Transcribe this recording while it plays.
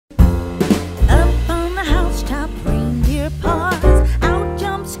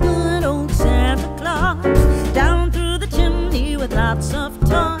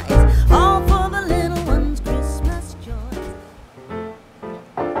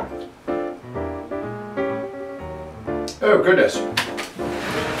Oh goodness.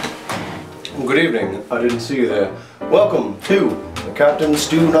 Good evening. I didn't see you there. Welcome to the Captain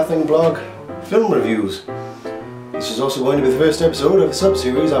Stu Nothing blog film reviews. This is also going to be the first episode of a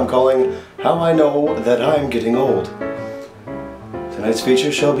sub-series I'm calling How I Know That I'm Getting Old. Tonight's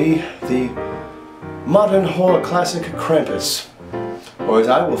feature shall be the modern horror classic Krampus, or as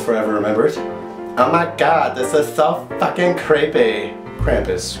I will forever remember it, oh my god, this is so fucking creepy,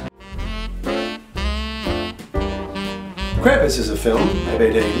 Krampus. Krampus is a film about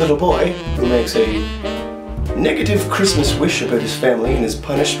a little boy who makes a negative Christmas wish about his family and is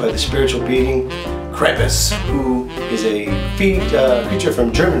punished by the spiritual being Krampus, who is a creature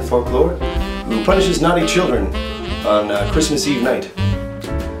from German folklore who punishes naughty children on Christmas Eve night.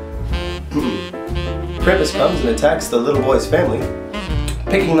 Krampus comes and attacks the little boy's family,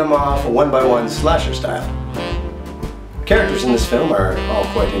 picking them off one by one slasher style. Characters in this film are all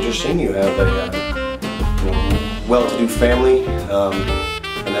quite interesting. You have a well-to-do family,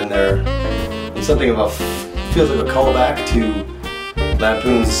 and then they're in something of a feels like a callback to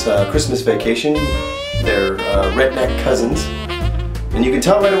Lampoon's Christmas Vacation. They're redneck cousins, and you can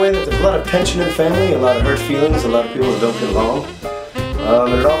tell right away that there's a lot of tension in the family, a lot of hurt feelings, a lot of people that don't get along,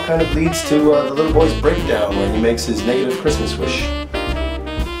 and it all kind of leads to the little boy's breakdown when he makes his negative Christmas wish.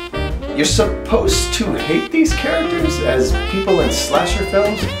 You're supposed to hate these characters as people in slasher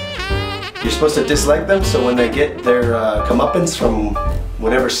films. You're supposed to dislike them, so when they get their comeuppance from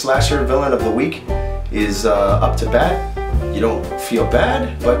whatever slasher villain of the week is up to bat, you don't feel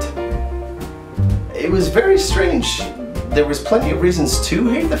bad, but it was very strange. There was plenty of reasons to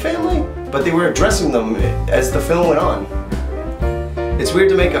hate the family, but they were addressing them as the film went on. It's weird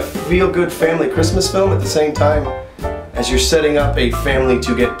to make a feel-good family Christmas film at the same time as you're setting up a family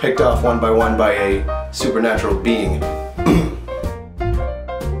to get picked off one by a supernatural being.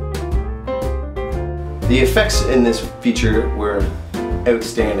 The effects in this feature were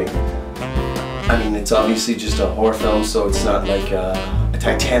outstanding. I mean, it's obviously just a horror film, so it's not like a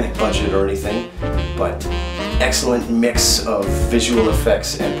Titanic budget or anything, but excellent mix of visual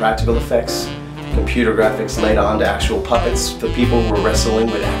effects and practical effects. Computer graphics laid on to actual puppets. The people were wrestling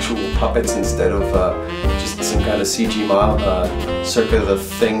with actual puppets instead of just some kind of CG model, circa the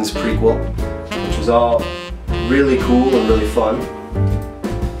Things prequel, which was all really cool and really fun.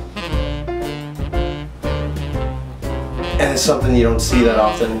 And it's something you don't see that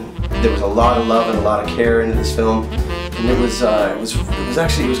often. There was a lot of love and a lot of care into this film, and it was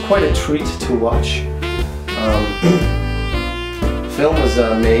quite a treat to watch. The film was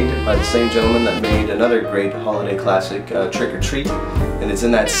made by the same gentleman that made another great holiday classic, Trick or Treat, and it's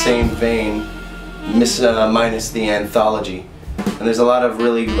in that same vein, minus the anthology. And there's a lot of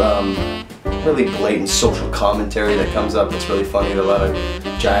really blatant social commentary that comes up. It's really funny. There's a lot of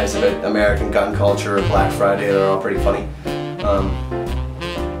jives about American gun culture, Black Friday. They're all pretty funny.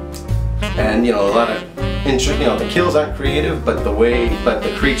 And a lot of the kills aren't creative, but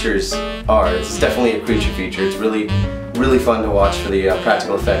the creatures are. It's definitely a creature feature. It's really fun to watch for the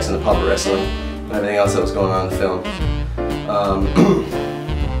practical effects and the puppet wrestling and everything else that was going on in the film.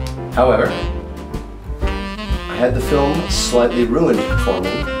 However, I had the film slightly ruined for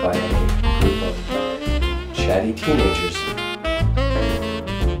me by a group of chatty teenagers.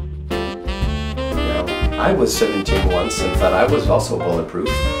 I was 17 once and thought I was also bulletproof,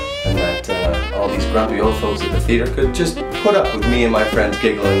 and that all these grumpy old folks at the theater could just put up with me and my friends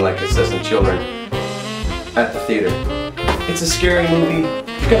giggling like incessant children at the theater. It's a scary movie.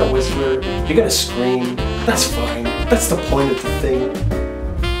 You gotta whisper, you gotta scream. That's fine. That's the point of the thing.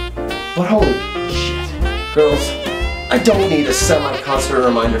 But holy shit, girls, I don't need a semi-constant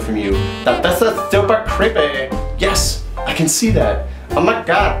reminder from you that this is super creepy. Yes, I can see that. Oh my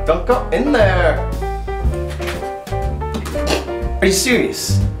god, don't go in there. Are you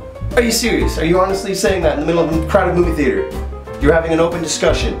serious? Are you serious? Are you honestly saying that in the middle of a crowded movie theater? You're having an open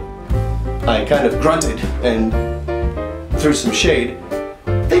discussion. I kind of grunted and threw some shade.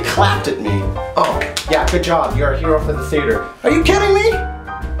 They clapped at me. Oh, yeah, good job. You're a hero for the theater. Are you kidding me?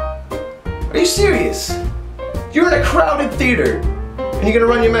 Are you serious? You're in a crowded theater and you're gonna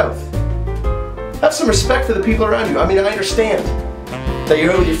run your mouth. Have some respect for the people around you. I mean, I understand that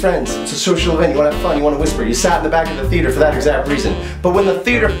you're out with your friends, it's a social event, you want to have fun, you want to whisper, you sat in the back of the theater for that exact reason. But when the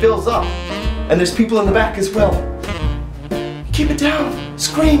theater fills up, and there's people in the back as well, keep it down,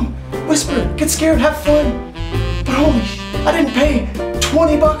 scream, whisper, get scared, have fun. But holy sh**, I didn't pay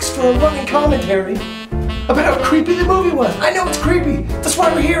 20 bucks for a running commentary about how creepy the movie was. I know it's creepy, that's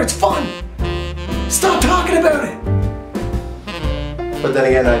why we're here, it's fun. Stop talking about it. But then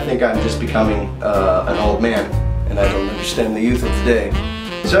again, I think I'm just becoming an old man, and I don't understand the youth of today.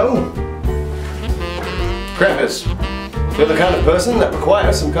 So, Krampus. If you're the kind of person that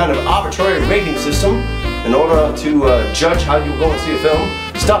requires some kind of arbitrary rating system in order to judge how you go and see a film,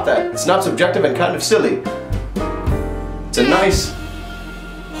 stop that. It's not subjective and kind of silly. It's a nice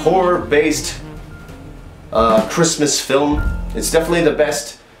horror-based Christmas film. It's definitely the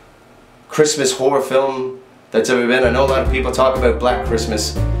best Christmas horror film that's ever been. I know a lot of people talk about Black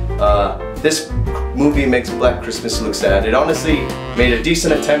Christmas. This movie makes Black Christmas look sad. It honestly made a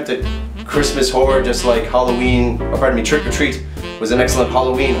decent attempt at Christmas horror, just like Halloween, or pardon me, Trick or Treat was an excellent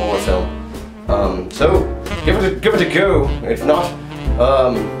Halloween horror film. So give it a go. If not,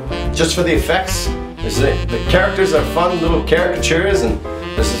 just for the effects. The characters are fun little caricatures, and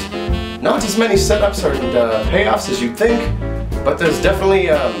there's not as many setups or payoffs as you'd think, but there's definitely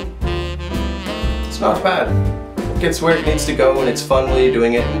it's not bad. It gets where it needs to go, and it's fun while you're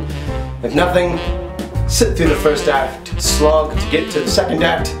doing it. And if nothing, sit through the first act, slog to get to the second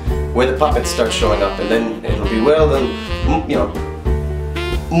act, where the puppets start showing up, and then it'll be well and, you know,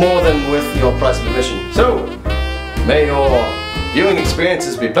 more than worth your price of admission. So, may your viewing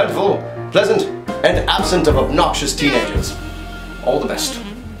experiences be plentiful, pleasant, and absent of obnoxious teenagers. All the best.